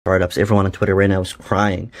startups. Everyone on Twitter right now is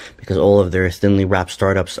crying because all of their thinly wrapped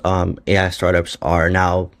startups, AI startups, are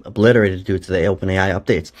now obliterated due to the OpenAI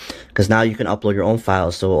updates. Because now you can upload your own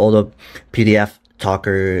files. So all the PDF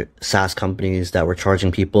talker SaaS companies that were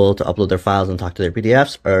charging people to upload their files and talk to their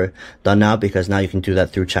PDFs are done now, because now you can do that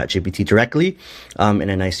through ChatGPT directly in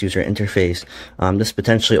a nice user interface. This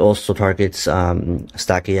potentially also targets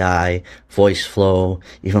Stack AI, Voice Flow,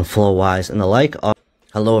 even Flowwise, and the like.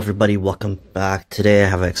 Hello everybody, welcome back. Today I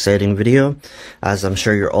have an exciting video. As I'm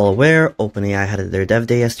sure you're all aware, OpenAI had their dev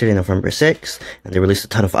day yesterday, November 6th, and they released a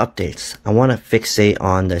ton of updates. I want to fixate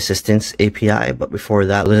on the Assistance API, but before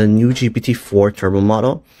that, there's a new GPT-4 Turbo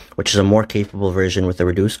model, which is a more capable version with a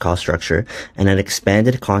reduced cost structure, and an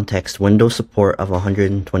expanded context window support of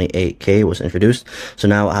 128K was introduced. So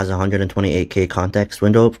now it has 128K context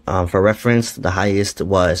window. For reference, the highest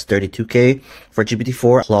was 32K for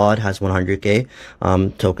GPT-4. Claude has 100K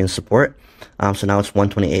token support. So now it's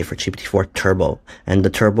 128 for GPT-4 Turbo, and the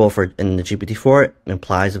Turbo in the GPT-4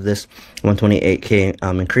 implies of this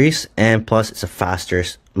 128K increase, and plus it's a faster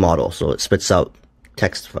model, so it spits out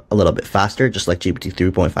text a little bit faster, just like GPT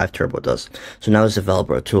 3.5 Turbo does. So now there's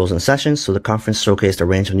developer tools and sessions. So the conference showcased a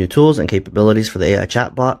range of new tools and capabilities for the AI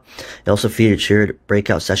chatbot. It also featured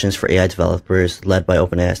breakout sessions for AI developers led by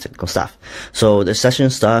OpenAI's technical staff. So the session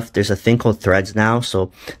stuff, there's a thing called threads now. So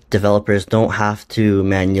developers don't have to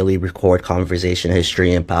manually record conversation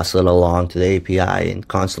history and pass it along to the API and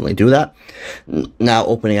constantly do that. Now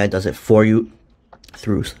OpenAI does it for you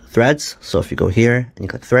through threads. So if you go here and you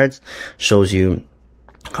click threads, shows you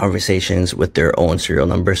conversations with their own serial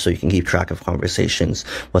number, so you can keep track of conversations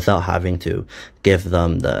without having to give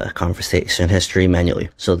them the conversation history manually.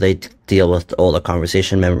 So they deal with all the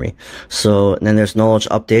conversation memory. So then there's knowledge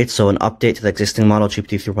updates. So an update to the existing model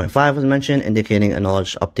GPT 3.5 was mentioned, indicating a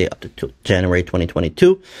knowledge update up to January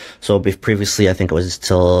 2022. So previously, I think it was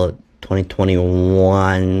till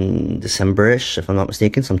 2021 December-ish, if I'm not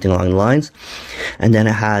mistaken, something along the lines. And then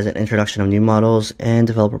it has an introduction of new models and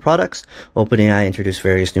developer products. OpenAI introduced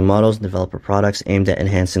various new models and developer products aimed at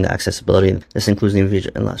enhancing the accessibility. This includes new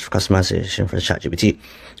features and less for customization for the ChatGPT.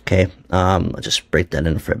 Okay, I'll just break that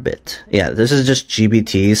in for a bit. Yeah, this is just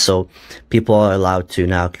GBT, so people are allowed to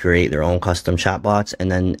now create their own custom chatbots,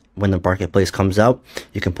 and then when the marketplace comes out,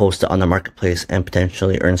 you can post it on the marketplace and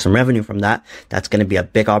potentially earn some revenue from that. That's going to be a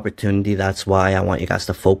big opportunity. That's why I want you guys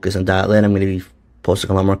to focus and dial in. I'm going to be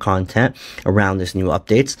posting a lot more content around this new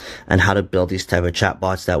updates and how to build these type of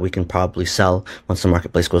chatbots that we can probably sell once the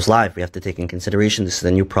marketplace goes live. We have to take in consideration this is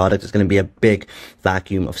a new product. It's going to be a big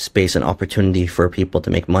vacuum of space and opportunity for people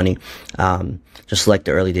to make money, just like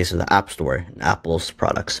the early days of the App Store and Apple's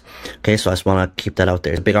products. Okay, so I just want to keep that out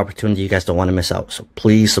there. It's a big opportunity. You guys don't want to miss out. So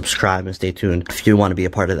please subscribe and stay tuned if you want to be a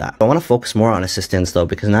part of that. I want to focus more on assistants though,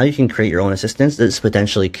 because now you can create your own assistants. This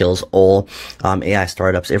potentially kills all AI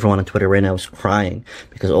startups. Everyone on Twitter right now is crying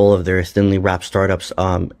because all of their thinly wrapped startups,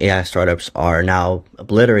 AI startups, are now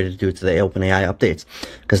obliterated due to the OpenAI updates.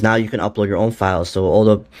 Because now you can upload your own files. So all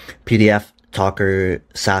the PDF talker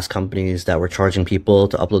SaaS companies that were charging people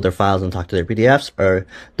to upload their files and talk to their PDFs are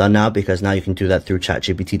done now, because now you can do that through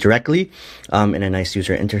ChatGPT directly in a nice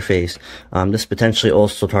user interface. This potentially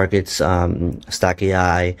also targets Stack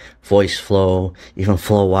AI, Voice Flow, even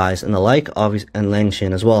Flowwise, and the like, obviously, and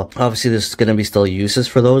LangChain as well. Obviously, there's going to be still uses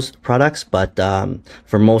for those products, but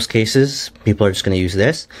for most cases, people are just going to use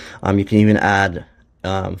this. You can even add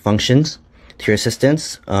functions to your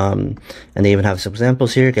assistants, and they even have some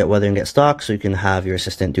examples here: get weather and get stock, so you can have your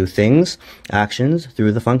assistant do things, actions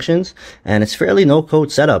through the functions. And it's fairly no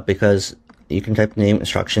code setup, because you can type name,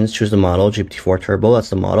 instructions, choose the model, GPT-4 Turbo,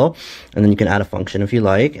 that's the model, and then you can add a function if you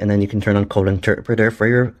like, and then you can turn on code interpreter for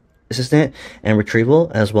your assistant and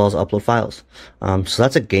retrieval, as well as upload files. So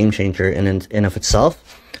that's a game changer in of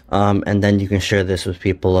itself. And then you can share this with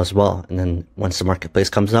people as well. And then once the marketplace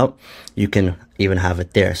comes out, you can even have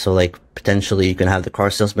it there. So like potentially you can have the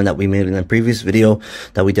car salesman that we made in the previous video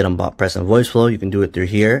that we did on bot press and voice flow. You can do it through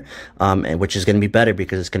here, and which is going to be better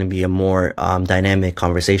because it's going to be a more dynamic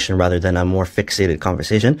conversation rather than a more fixated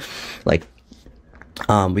conversation. Like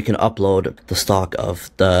we can upload the stock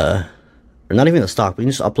of the, or not even the stock, we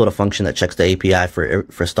can just upload a function that checks the API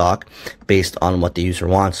for stock based on what the user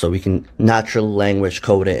wants. So we can natural language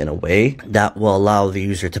code it in a way that will allow the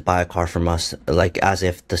user to buy a car from us, like as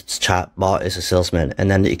if the chat bot is a salesman. And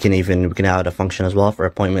then we can add a function as well for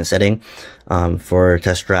appointment setting, for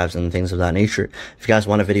test drives and things of that nature. If you guys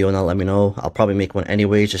want a video on that, let me know. I'll probably make one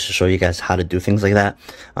anyway, just to show you guys how to do things like that.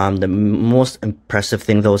 The most impressive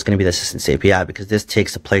thing though is going to be the Assistance API, because this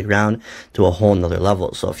takes the playground to a whole nother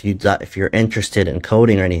level. So if you're interested in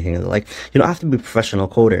coding or anything like, you don't have to be a professional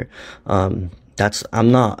coder.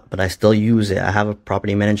 I'm not, but I still use it. I have a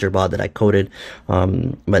property manager bot that I coded,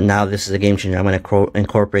 but now this is a game changer. I'm going to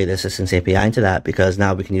incorporate the assistance API into that, because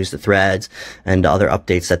now we can use the threads and the other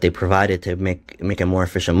updates that they provided to make a more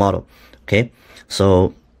efficient model. Okay,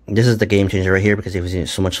 so this is the game changer right here, because it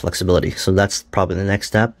was so much flexibility. So that's probably the next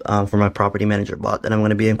step for my property manager bot that I'm going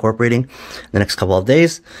to be incorporating in the next couple of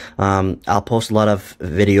days. I'll post a lot of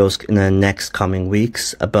videos in the next coming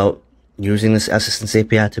weeks about using this assistance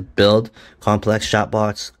API to build complex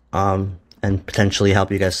chatbots and potentially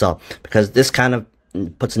help you guys sell, because this kind of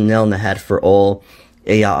puts a nail in the head for all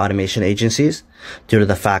AI automation agencies, due to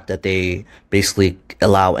the fact that they basically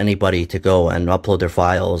allow anybody to go and upload their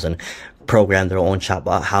files and program their own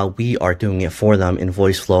chatbot, how we are doing it for them in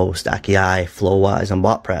VoiceFlow, StackAI, FlowWise, and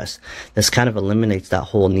BotPress. This kind of eliminates that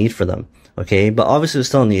whole need for them. Okay, but obviously we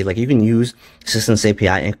still need, like, you can use Assistance API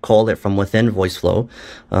and call it from within VoiceFlow.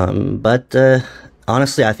 But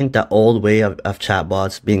honestly, I think that old way of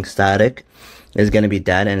chatbots being static is going to be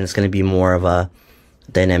dead, and it's going to be more of a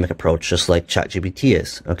dynamic approach, just like ChatGPT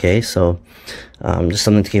is. Okay, so just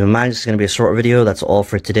something to keep in mind. This is going to be a short video. That's all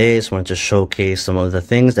for today. Just wanted to showcase some of the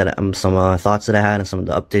things that some thoughts that I had and some of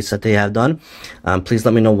the updates that they have done. Please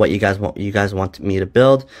let me know what you guys want me to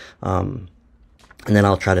build. And then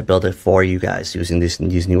I'll try to build it for you guys using these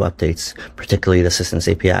new updates, particularly the Assistance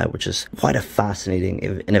API, which is quite a fascinating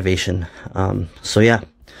innovation. So yeah,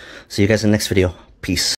 see you guys in the next video. Peace.